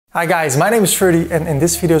Hi guys, my name is Ferdy and in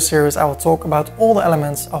this video series I will talk about all the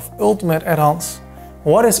elements of Ultimate Addons.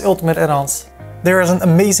 What is Ultimate Addons? There is an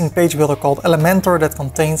amazing page builder called Elementor that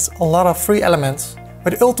contains a lot of free elements.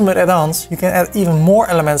 With Ultimate Addons you can add even more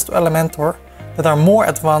elements to Elementor that are more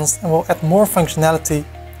advanced and will add more functionality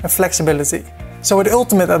and flexibility. So with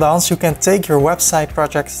Ultimate Addons you can take your website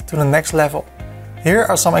project to the next level. Here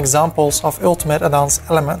are some examples of Ultimate Addons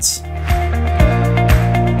elements.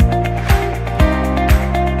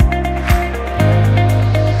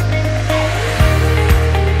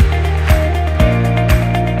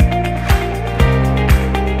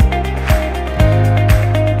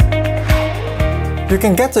 You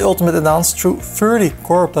can get the Ultimate Addons through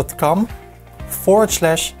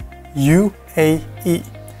ferdycorp.com/UAE.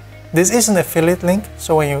 This is an affiliate link,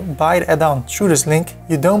 so when you buy the add-on through this link,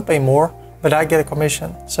 you don't pay more, but I get a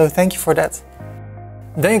commission, so thank you for that.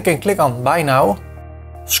 Then you can click on Buy Now,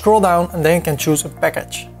 scroll down and then you can choose a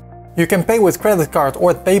package. You can pay with credit card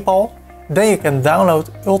or with PayPal, then you can download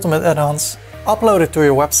Ultimate Addons, upload it to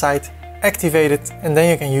your website, activate it, and then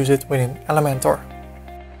you can use it within Elementor.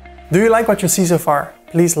 Do you like what you see so far?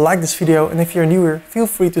 Please like this video, and if you're new here, feel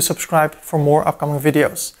free to subscribe for more upcoming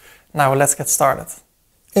videos. Now let's get started.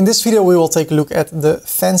 In this video we will take a look at the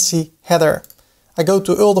fancy header. I go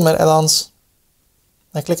to Ultimate Addons,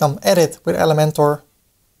 I click on Edit with Elementor.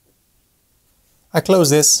 I close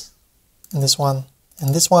this, and this one,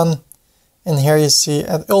 and this one. And here you see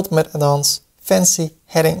at Ultimate Addons fancy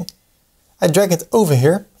heading. I drag it over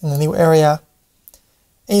here in the new area,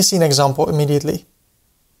 and you see an example immediately.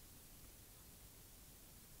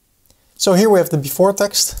 So here we have the before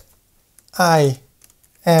text, I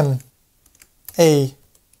am a,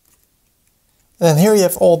 and then here you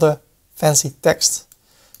have all the fancy text.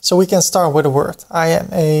 So we can start with a word. I am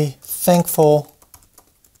a thankful,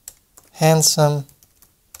 handsome,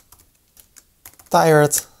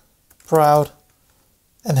 tired, proud,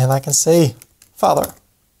 and then I can say father.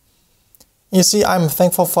 You see, I'm a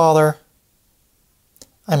thankful father,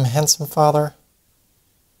 I'm a handsome father,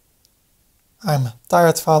 I'm a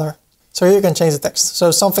tired father. So here you can change the text.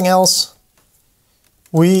 So something else,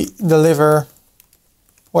 we deliver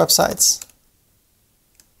websites,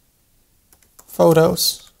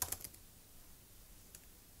 photos,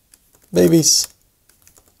 babies,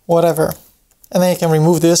 whatever. And then you can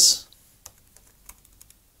remove this.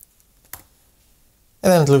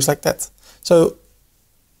 And then it looks like that. So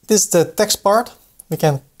this is the text part. We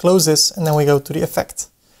can close this and then we go to the effect.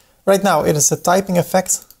 Right now it is a typing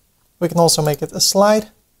effect. We can also make it a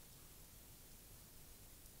slide.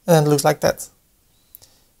 And then it looks like that.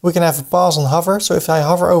 We can have a pause and hover, so if I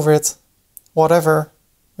hover over it, whatever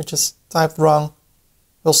which is typed wrong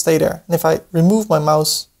will stay there. And if I remove my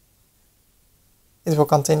mouse, it will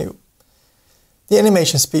continue. The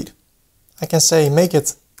animation speed, I can say make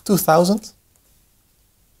it 2000.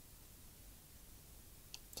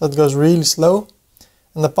 So it goes really slow.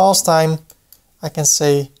 And the pause time, I can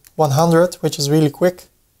say 100, which is really quick,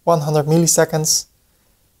 100 milliseconds.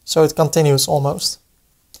 So it continues almost.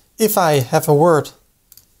 If I have a word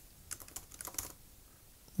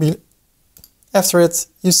after it,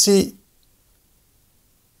 you see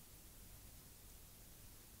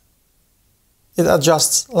it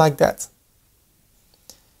adjusts like that.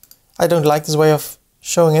 I don't like this way of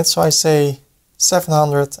showing it, so I say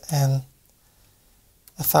 700 and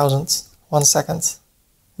 1000, 1 second.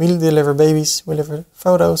 We deliver babies, we deliver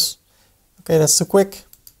photos. Okay, that's too quick.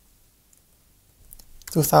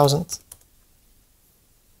 2000.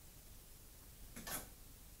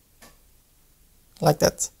 Like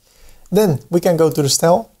that. Then we can go to the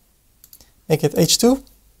style, make it H2.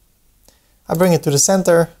 I bring it to the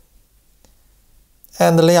center,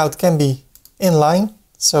 and the layout can be inline,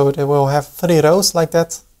 so it will have 3 rows like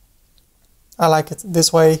that. I like it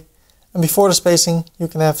this way. And before the spacing, you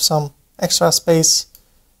can have some extra space,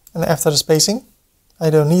 and after the spacing,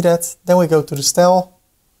 I don't need that. Then we go to the style,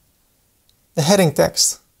 the heading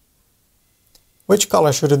text. Which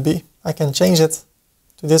color should it be? I can change it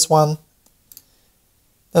to this one.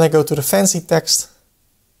 Then I go to the fancy text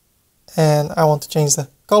and I want to change the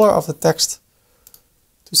color of the text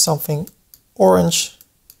to something orange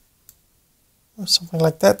or something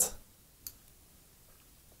like that.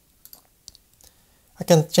 I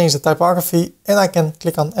can change the typography and I can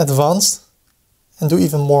click on advanced and do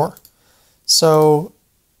even more. So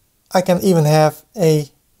I can even have a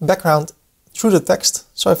background through the text.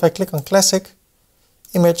 So if I click on classic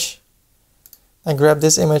image, I grab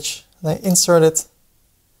this image and I insert it.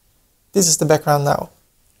 This is the background now.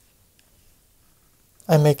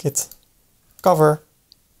 I make it cover,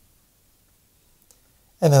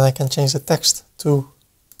 and then I can change the text to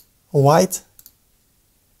white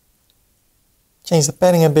change the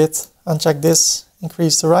padding a bit, uncheck this,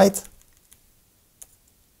 increase the right,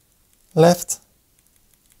 left.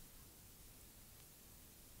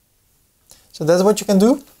 So that's what you can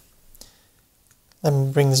do. Let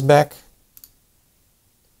me bring this back.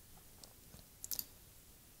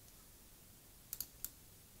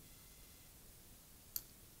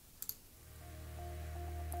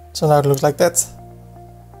 So now it looks like that.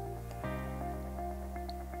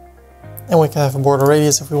 And we can have a border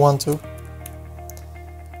radius if we want to,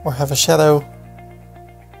 or have a shadow.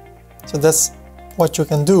 So that's what you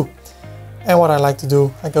can do. And what I like to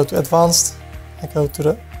do, I go to advanced, I go to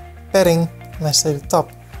the padding, and I say the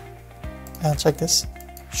top. And check this,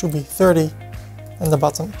 should be 30, and the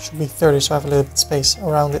bottom should be 30, so I have a little bit of space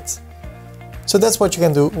around it. So that's what you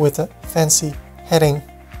can do with a fancy heading.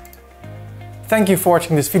 Thank you for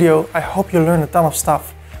watching this video. I hope you learned a ton of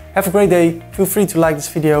stuff. Have a great day. Feel free to like this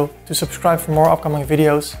video, to subscribe for more upcoming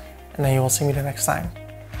videos, and then you will see me the next time.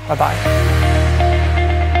 Bye bye.